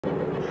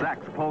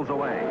Sachs pulls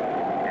away,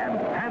 and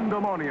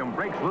pandemonium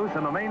breaks loose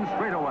in the main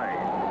straightaway.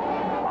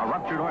 A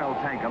ruptured oil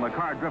tank on the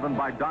car driven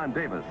by Don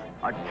Davis.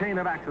 A chain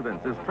of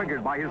accidents is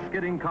triggered by his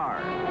skidding car.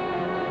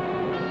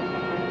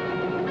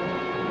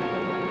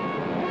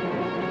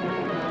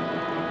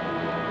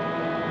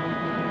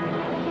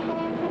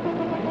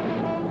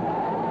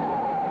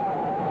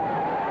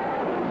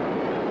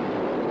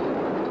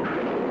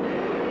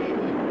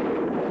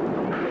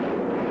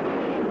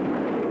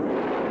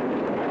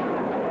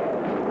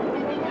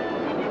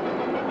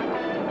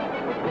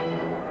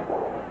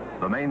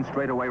 The main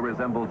straightaway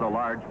resembles a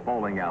large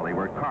bowling alley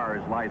where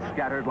cars lie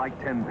scattered like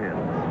 10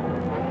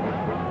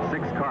 pins.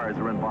 6 cars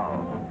are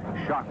involved.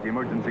 Shocked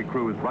emergency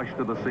crews rush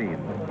to the scene.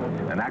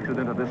 An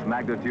accident of this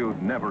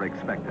magnitude never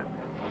expected.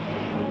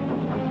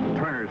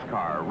 Turner's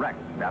car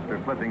wrecked after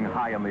flipping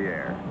high in the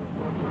air.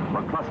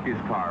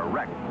 McCluskey's car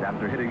wrecked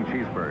after hitting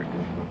Cheeseburg.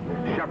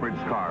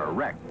 Shepard's car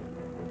wrecked.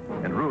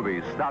 And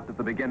Ruby stopped at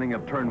the beginning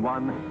of turn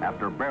 1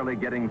 after barely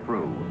getting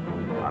through.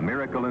 A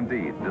miracle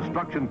indeed.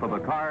 Destruction for the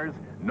cars,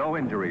 no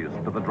injuries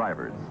to the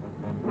drivers.